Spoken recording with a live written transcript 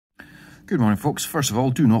Good morning, folks. First of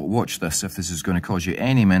all, do not watch this if this is going to cause you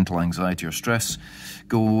any mental anxiety or stress.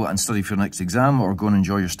 Go and study for your next exam or go and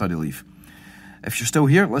enjoy your study leave. If you're still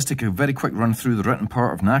here, let's take a very quick run through the written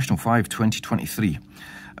part of National 5 2023.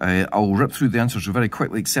 I'll rip through the answers very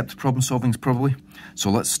quickly, except problem solvings probably. So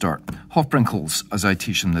let's start. Hofbrinkel's, as I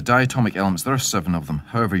teach them, the diatomic elements, there are 7 of them,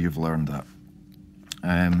 however you've learned that.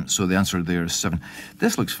 So the answer there is 7.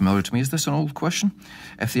 This looks familiar to me. Is this an old question?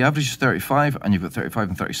 If the average is 35 and you've got 35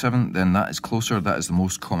 and 37, then that is closer. That is the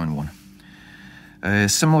most common one.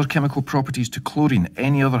 Similar chemical properties to chlorine.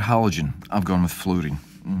 Any other halogen? I've gone with fluorine.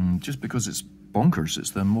 Just because it's bonkers. It's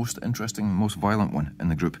the most interesting, most violent one in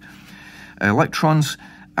the group. Electrons.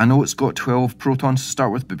 I know it's got 12 protons to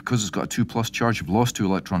start with, but because it's got a 2+ charge, you've lost 2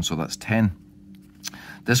 electrons, so that's 10.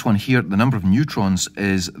 This one here, the number of neutrons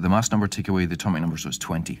is the mass number, take away the atomic number, so it's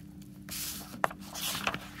 20.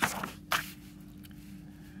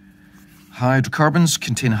 Hydrocarbons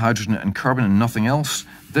contain hydrogen and carbon and nothing else.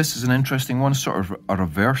 This is an interesting one, sort of a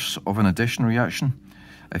reverse of an addition reaction.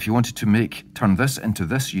 If you wanted to turn this into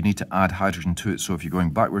this, you need to add hydrogen to it. So if you're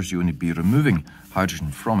going backwards, you only be removing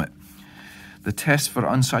hydrogen from it. The test for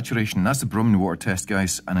unsaturation, that's the bromine water test,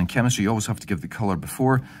 guys. And in chemistry, you always have to give the colour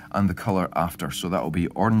before and the colour after. So that will be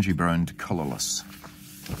orangey browned, colourless.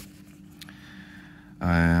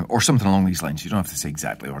 Or something along these lines. You don't have to say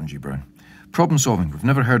exactly orangey brown. Problem solving. We've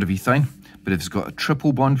never heard of ethine, but if it's got a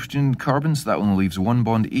triple bond between carbons, that only leaves 1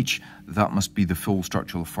 bond each. That must be the full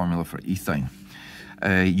structural formula for ethine.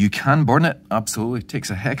 You can burn it, absolutely. It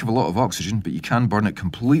takes a heck of a lot of oxygen, but you can burn it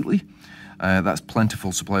completely. That's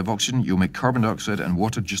plentiful supply of oxygen. You'll make carbon dioxide and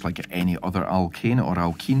water just like any other alkane or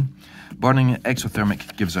alkene. Burning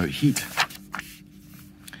exothermic gives out heat.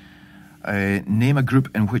 Name a group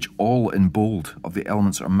in which all in bold of the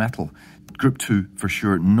elements are metal. Group 2 for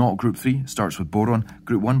sure, not group 3. Starts with boron.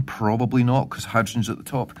 Group 1 probably not because hydrogen's at the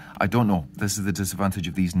top. I don't know. This is the disadvantage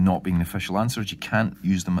of these not being the official answers. You can't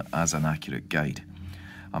use them as an accurate guide,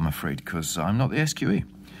 I'm afraid, because I'm not the SQA.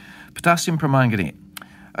 Potassium permanganate.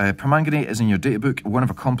 Permanganate is in your data book, one of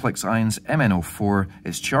a complex ions, MnO4.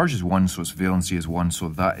 Its charge is 1, so its valency is 1, so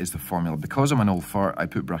that is the formula. Because I'm an old fart, I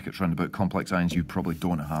put brackets around about complex ions. You probably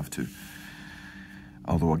don't have to.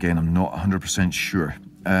 Although, again, I'm not 100% sure.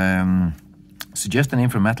 Suggest a name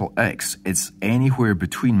for metal X. It's anywhere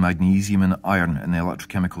between magnesium and iron in the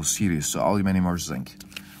electrochemical series, so aluminium or zinc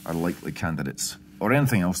are likely candidates. Or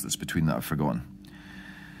anything else that's between that I've forgotten.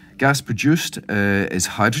 Gas produced is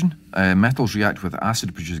hydrogen. Metals react with acid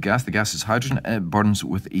to produce gas. The gas is hydrogen and it burns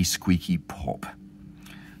with a squeaky pop.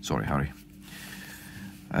 Sorry, Harry.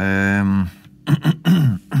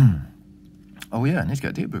 Oh yeah, I need to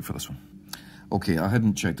get a data book for this one. Okay, I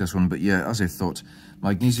hadn't checked this one, but yeah, as I thought,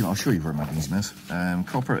 magnesium, I'll show you where magnesium is.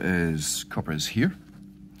 Copper is here.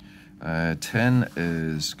 Tin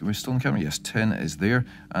is, are we still in camera? Yes, tin is there,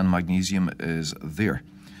 and magnesium is there.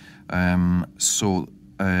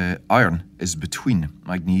 Iron is between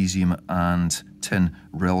magnesium and tin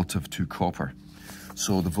relative to copper.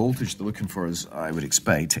 So the voltage they're looking for is, I would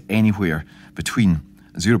expect, anywhere between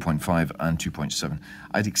 0.5 and 2.7.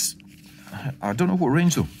 I don't know what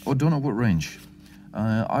range though. I don't know what range.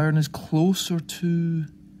 Iron is closer to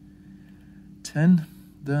tin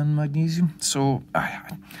than magnesium. So,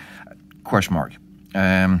 question mark.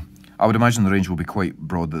 I would imagine the range will be quite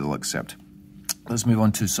broad that they'll accept. Let's move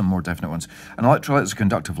on to some more definite ones. An electrolyte is a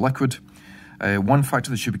conductive liquid. One factor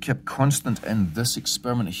that should be kept constant in this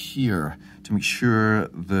experiment here to make sure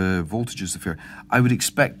the voltage is fair. I would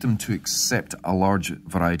expect them to accept a large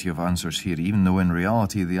variety of answers here, even though in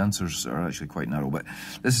reality the answers are actually quite narrow. But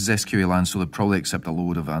this is SQA land, so they'll probably accept a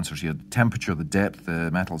load of answers here. The temperature, the depth, the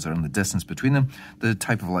metals are in the distance between them, the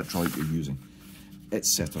type of electrolyte you're using,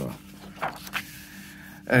 etc.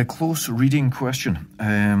 Close reading question.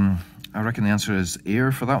 I reckon the answer is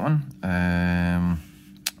air for that one.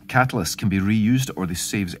 Catalysts can be reused or they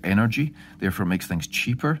saves energy, therefore it makes things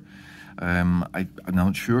cheaper. I'm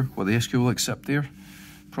not sure what the SQ will accept there.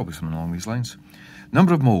 Probably something along these lines.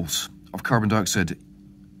 Number of moles of carbon dioxide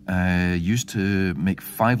used to make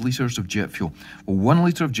 5 litres of jet fuel. Well, 1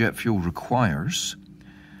 litre of jet fuel requires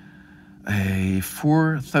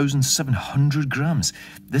 4,700 grams.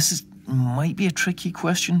 This might be a tricky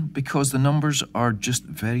question because the numbers are just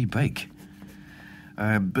very big.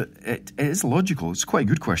 But it is logical. It's quite a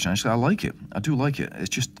good question, actually. I like it. I do like it. It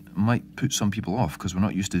just might put some people off because we're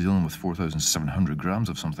not used to dealing with 4,700 grams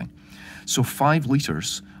of something. So 5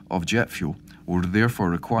 litres of jet fuel will therefore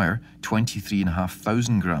require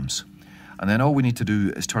 23,500 grams. And then all we need to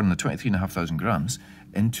do is turn the 23,500 grams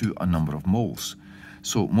into a number of moles.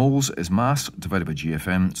 So moles is mass divided by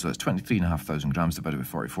GFM, so that's 23,500 grams divided by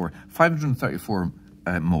 44, 534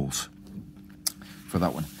 moles. for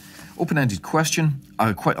that one. Open-ended question.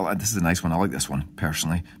 This is a nice one. I like this one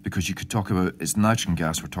personally because you could talk about, it's nitrogen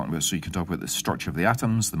gas we're talking about, so you can talk about the structure of the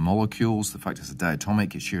atoms, the molecules, the fact it's a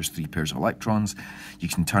diatomic, it shares 3 pairs of electrons. You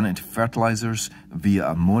can turn it into fertilizers via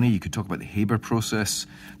ammonia. You could talk about the Haber process.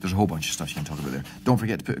 There's a whole bunch of stuff you can talk about there. Don't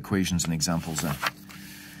forget to put equations and examples in.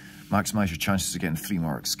 Maximize your chances of getting 3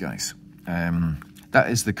 marks, guys. That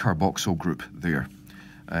is the carboxyl group there.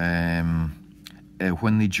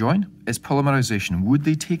 When they join, it's polymerization. Would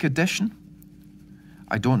they take addition?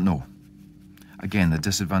 I don't know. Again, the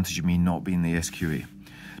disadvantage of me not being the SQA.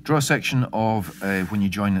 Draw a section of when you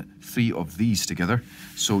join 3 of these together.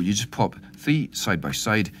 So you just pop 3 side by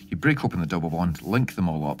side, you break open the double bond, link them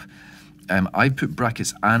all up. I put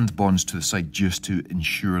brackets and bonds to the side just to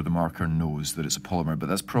ensure the marker knows that it's a polymer, but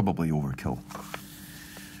that's probably overkill.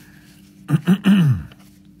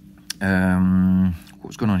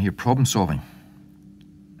 What's going on here? Problem solving.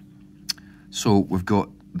 So we've got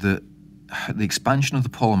the expansion of the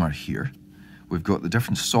polymer here. We've got the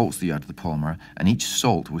different salts that you add to the polymer, and each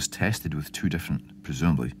salt was tested with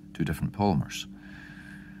presumably two different polymers.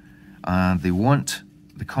 And they want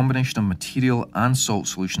the combination of material and salt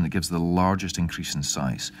solution that gives the largest increase in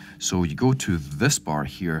size. So you go to this bar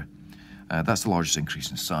here, that's the largest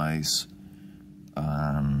increase in size,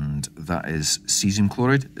 and that is cesium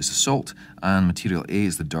chloride, is the salt, and material A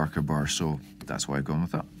is the darker bar, so that's why I've gone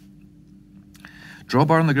with that. Draw a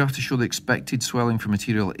bar on the graph to show the expected swelling for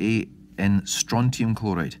material A in strontium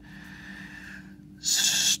chloride.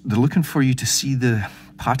 They're looking for you to see the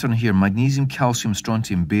pattern here, magnesium, calcium,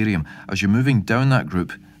 strontium, barium. As you're moving down that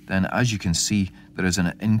group, then as you can see, there is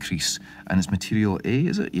an increase, and it's material A,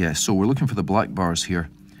 is it? Yeah, so we're looking for the black bars here.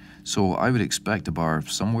 So I would expect a bar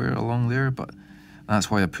somewhere along there, but that's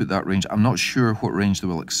why I put that range. I'm not sure what range they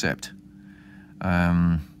will accept.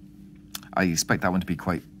 I expect that one to be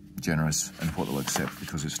quite generous in what they'll accept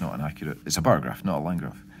because it's not an accurate, it's a bar graph, not a line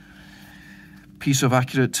graph. Piece of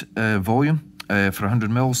accurate volume for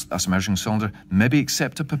 100 mils, that's a measuring cylinder. Maybe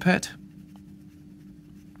accept a pipette.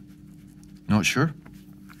 Not sure.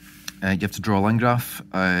 You have to draw a line graph.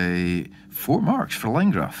 4 marks for a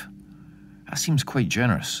line graph. That seems quite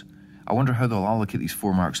generous. I wonder how they'll allocate these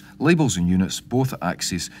 4 marks. Labels and units, both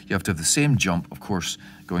axes. You have to have the same jump, of course,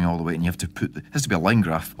 going all the way, and you have to put, it has to be a line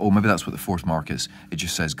graph. Oh, maybe that's what the 4th mark is. It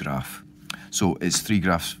just says graph. So it's 3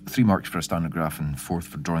 marks for a standard graph and 4th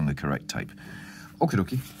for drawing the correct type. Okie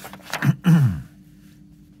dokie.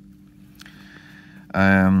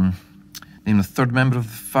 Name the 3rd member of the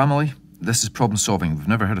family. This is problem solving. We've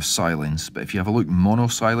never heard of silanes, but if you have a look,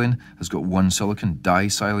 monosilane has got 1 silicon,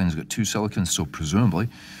 disilane has got 2 silicons, so presumably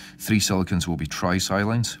 3 silicons will be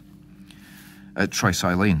trisilanes.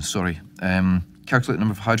 Trisilane, sorry. Calculate the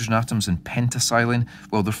number of hydrogen atoms in pentasilane.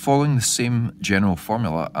 Well, they're following the same general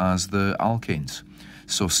formula as the alkanes.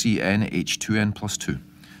 So CnH2n plus 2.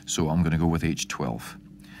 So I'm going to go with H12.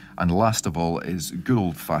 And last of all is good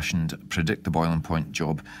old-fashioned predict the boiling point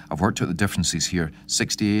job. I've worked out the differences here,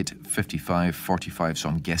 68, 55, 45, so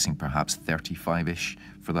I'm guessing perhaps 35-ish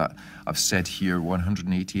for that. I've said here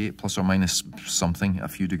 188 plus or minus something, a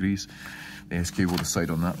few degrees. The SK will decide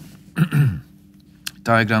on that.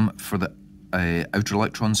 Diagram for the outer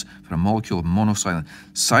electrons for a molecule of monosilane.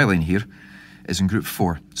 Silane here is in group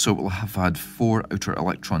 4, so it will have had 4 outer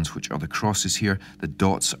electrons, which are the crosses here. The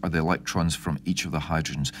dots are the electrons from each of the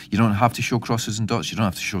hydrogens. You don't have to show crosses and dots, you don't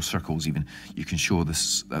have to show circles even. You can show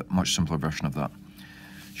this much simpler version of that.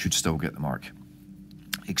 Should still get the mark.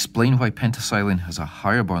 Explain why pentasilane has a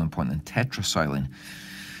higher boiling point than tetrasilane.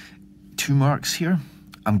 2 marks here.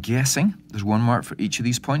 I'm guessing there's 1 mark for each of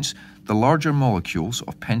these points. The larger molecules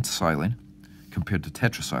of pentasilane compared to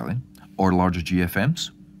tetrasilane, or larger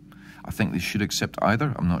GFMs, I think they should accept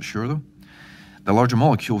either, I'm not sure though. The larger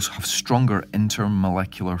molecules have stronger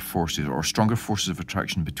intermolecular forces, or stronger forces of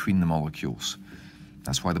attraction between the molecules.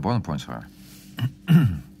 That's why the boiling point's higher.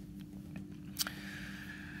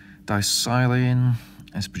 Disilane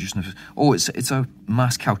is producing it's a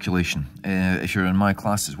mass calculation. If you're in my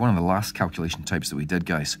class, it's one of the last calculation types that we did,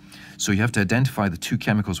 guys. So you have to identify the 2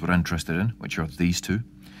 chemicals we're interested in, which are these 2.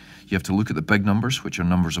 You have to look at the big numbers, which are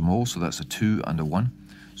numbers of moles, so that's a 2 and a 1.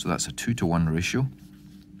 So that's a 2-to-1 ratio.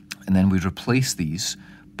 And then we replace these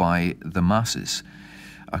by the masses.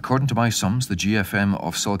 According to my sums, the GFM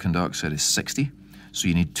of silicon dioxide is 60. So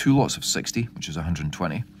you need 2 lots of 60, which is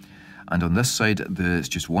 120. And on this side, it's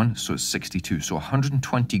just 1, so it's 62. So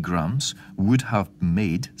 120 grams would have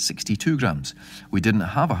made 62 grams. We didn't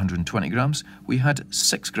have 120 grams, we had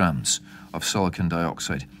 6 grams of silicon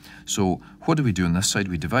dioxide. So what do we do on this side?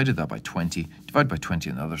 We divided that by 20, divide by 20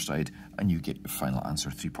 on the other side, and you get your final answer,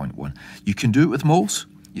 3.1. You can do it with moles,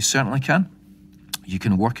 you certainly can. you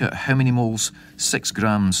can work out how many moles 6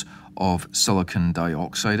 grams of silicon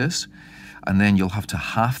dioxide is, and then you'll have to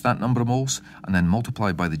half that number of moles and then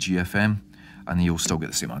multiply by the GFM, and then you'll still get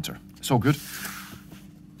the same answer. It's all good.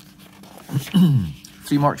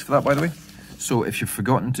 3 marks for that, by the way. So if you've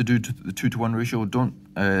forgotten to do the 2-to-1 ratio, don't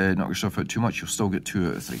knock yourself out too much. You'll still get 2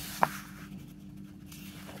 out of 3.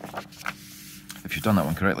 If you've done that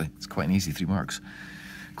one correctly, it's quite an easy 3 marks.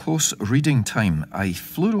 Close reading time.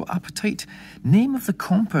 Fluoroapatite. Name of the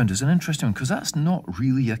compound is an interesting one because that's not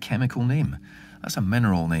really a chemical name. That's a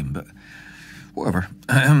mineral name, but whatever.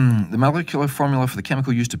 The molecular formula for the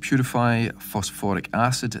chemical used to purify phosphoric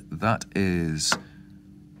acid, that is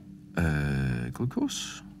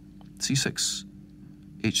glucose,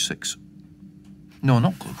 C6H6. No,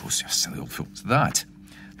 not glucose, you silly old fool. It's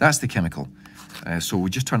that's the chemical. So we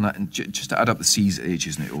just turn that in, just to add up the C's,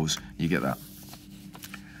 H's and the O's, you get that.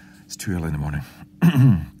 It's too early in the morning.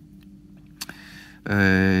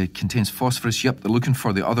 Contains phosphorus. Yep, they're looking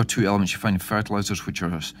for the other 2 elements you find in fertilizers, which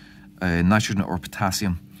are nitrogen or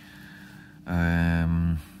potassium.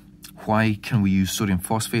 Why can we use sodium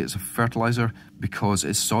phosphate as a fertilizer? Because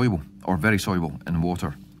it's soluble, or very soluble, in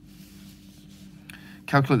water.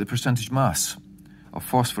 Calculate the percentage mass of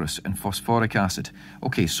phosphorus in phosphoric acid.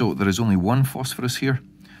 Okay, so there is only 1 phosphorus here.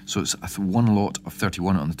 So it's 1 lot of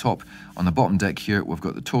 31 on the top. On the bottom deck here, we've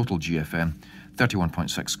got the total GFM,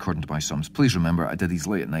 31.6 according to my sums. Please remember, I did these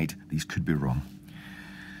late at night. These could be wrong.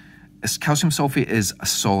 Calcium sulfate is a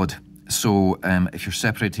solid. So if you're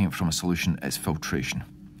separating it from a solution, it's filtration.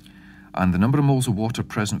 And the number of moles of water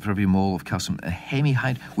present for every mole of calcium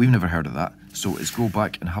hemihydride, we've never heard of that. So let's go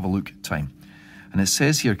back and have a look at time. And it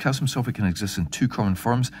says here, calcium sulfate can exist in 2 common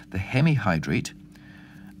forms. The hemihydrate,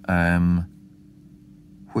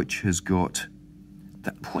 which has got...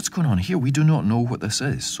 what's going on here? We do not know what this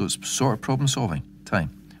is. So it's sort of problem solving time.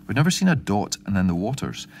 We've never seen a dot and then the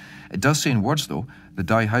waters. It does say in words though, the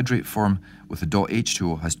dihydrate form with the dot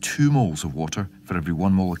H2O has 2 moles of water for every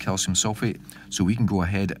 1 mole of calcium sulfate. So we can go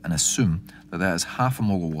ahead and assume that that is half a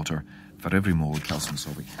mole of water for every mole of calcium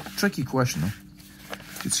sulfate. Tricky question though.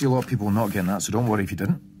 You could see a lot of people not getting that, so don't worry if you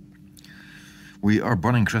didn't. We are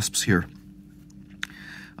burning crisps here.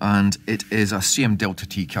 And it is a CM delta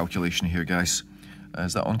T calculation here, guys.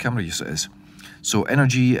 Is that on camera? Yes, it is. So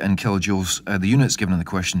energy in kilojoules, the unit's given in the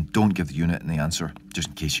question. Don't give the unit in the answer, just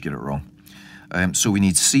in case you get it wrong. So we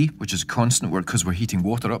need C, which is a constant word because we're heating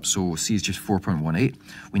water up, so C is just 4.18.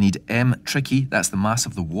 We need M, tricky, that's the mass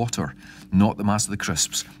of the water, not the mass of the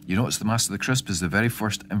crisps. You notice the mass of the crisp is the very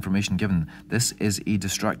first information given. This is a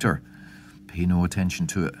distractor. Pay no attention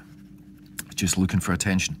to it. Just looking for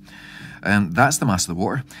attention. That's the mass of the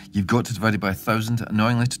water. You've got to divide it by 1,000,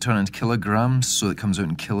 annoyingly, to turn it into kilograms, so it comes out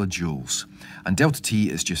in kilojoules. And delta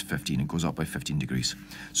T is just 15, it goes up by 15 degrees.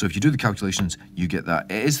 So if you do the calculations, you get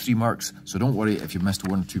that. It is 3 marks, so don't worry if you missed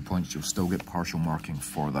 1 or 2 points, you'll still get partial marking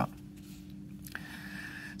for that.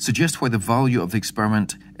 Suggest why the value of the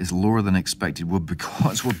experiment is lower than expected. Well,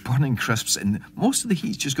 because we're burning crisps and most of the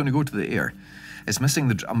heat's just going to go to the air. It's missing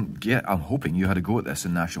the... I'm hoping you had a go at this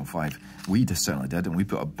in National 5. We just certainly did, and we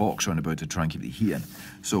put a box round about to try and keep the heat in.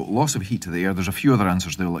 So loss of heat to the air. There's a few other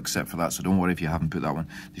answers they'll accept for that, so don't worry if you haven't put that one.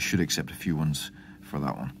 They should accept a few ones for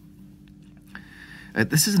that one.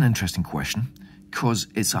 This is an interesting question, because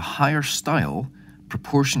it's a higher style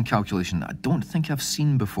proportion calculation that I don't think I've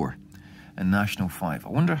seen before in National 5. I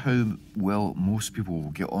wonder how well most people will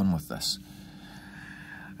get on with this.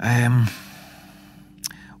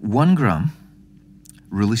 1 gram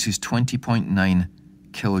releases 20.9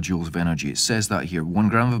 kilojoules of energy. It says that here. 1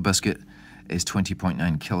 gram of a biscuit is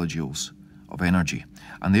 20.9 kilojoules of energy.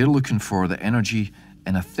 And they're looking for the energy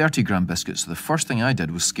in a 30-gram biscuit. So the first thing I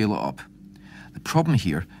did was scale it up. The problem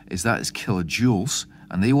here is that is kilojoules,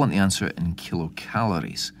 and they want the answer in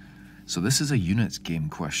kilocalories. So this is a units game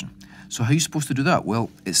question. So how are you supposed to do that? Well,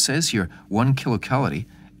 it says here 1 kilocalorie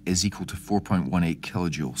is equal to 4.18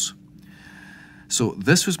 kilojoules. So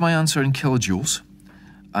this was my answer in kilojoules.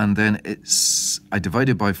 And then I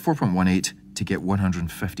divided by 4.18 to get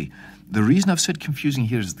 150. The reason I've said confusing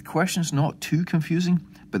here is the question's not too confusing,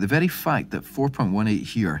 but the very fact that 4.18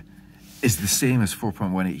 here is the same as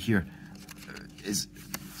 4.18 here it's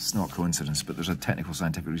not coincidence, but there's a technical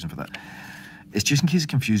scientific reason for that. It's just in case it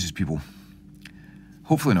confuses people.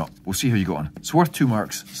 Hopefully not. We'll see how you go on. It's worth 2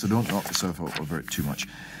 marks, so don't knock yourself over it too much.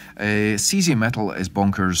 Cesium metal is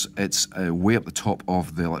bonkers. It's way up the top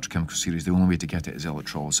of the electrochemical series. The only way to get it is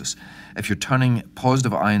electrolysis. If you're turning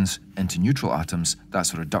positive ions into neutral atoms,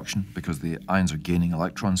 that's a reduction because the ions are gaining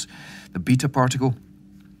electrons. The beta particle,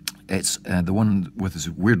 it's the one with its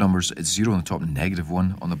weird numbers. It's 0 on the top and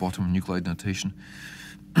 -1 on the bottom, nuclide notation.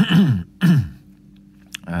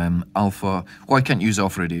 alpha. Well, I can't use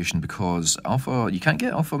alpha radiation because alpha, you can't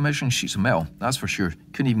get alpha measuring sheets of metal, that's for sure.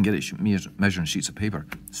 Couldn't even get it measuring sheets of paper.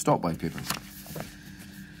 Stop by paper.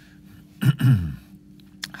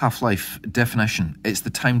 Half-life definition. It's the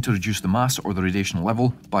time to reduce the mass or the radiation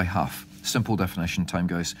level by half. Simple definition time,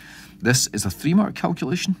 guys. This is a 3-mark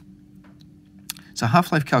calculation. It's a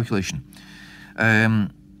half-life calculation. The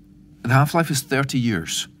half-life is 30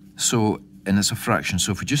 years. So, and it's a fraction.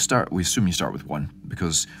 So if we just start, we assume you start with 1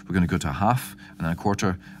 because we're going to go to a half and then a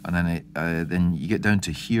quarter and then you get down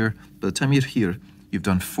to here. By the time you're here, you've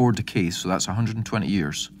done 4 decays, so that's 120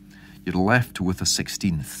 years. You're left with a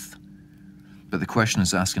 16th. But the question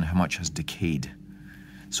is asking how much has decayed.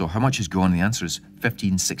 So how much is gone? The answer is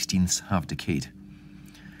 15/16ths have decayed.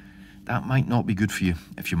 That might not be good for you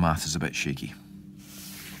if your math is a bit shaky.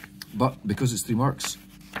 But because it's 3 marks,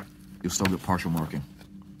 you'll still get partial marking.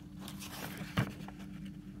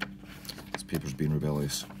 This paper's being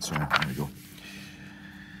rebellious. So there we go.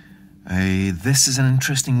 This is an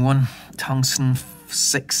interesting one. Tungsten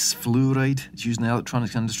 6 fluoride. It's used in the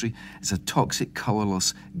electronics industry. It's a toxic,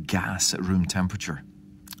 colourless gas at room temperature.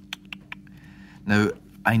 Now,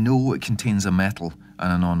 I know it contains a metal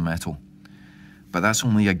and a non-metal, but that's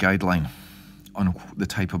only a guideline on the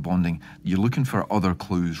type of bonding. You're looking for other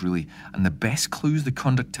clues, really. And the best clue is the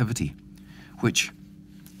conductivity, which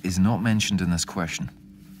is not mentioned in this question.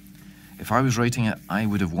 If I was writing it, I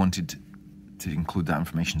would have wanted to include that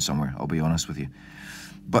information somewhere, I'll be honest with you.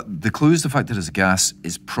 But the clue is the fact that it's a gas,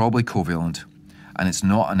 is probably covalent, and it's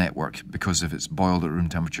not a network, because if it's boiled at room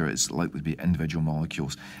temperature, it's likely to be individual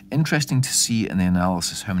molecules. Interesting to see in the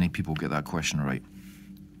analysis how many people get that question right.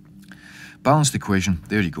 Balanced equation,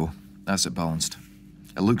 there you go. That's it, balanced.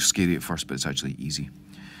 It looks scary at first, but it's actually easy.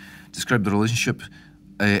 Describe the relationship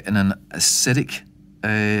in an acidic,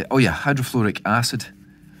 hydrofluoric acid.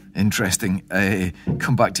 Interesting.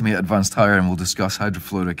 Come back to me at Advanced Hire and we'll discuss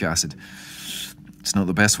hydrofluoric acid. It's not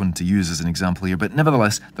the best one to use as an example here, but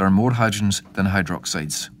nevertheless, there are more hydrogens than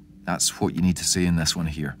hydroxides. That's what you need to say in this one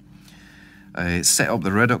here. Set up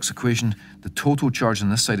the redox equation. The total charge on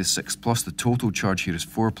this side is 6+. The total charge here is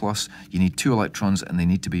 4+. You need 2 electrons and they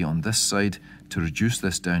need to be on this side to reduce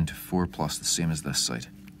this down to 4+, the same as this side.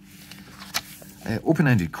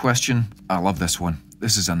 Open-ended question. I love this one.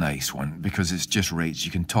 This is a nice one because it's just rates.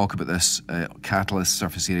 You can talk about this catalyst,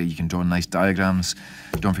 surface area. You can draw nice diagrams.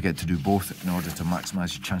 Don't forget to do both in order to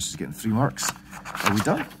maximise your chances of getting 3 marks. Are we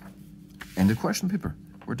done? End of question paper.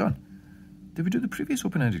 We're done. Did we do the previous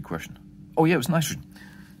open-ended question? Oh yeah, it was nitrogen.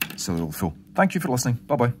 Silly little fool. Thank you for listening.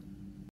 Bye-bye.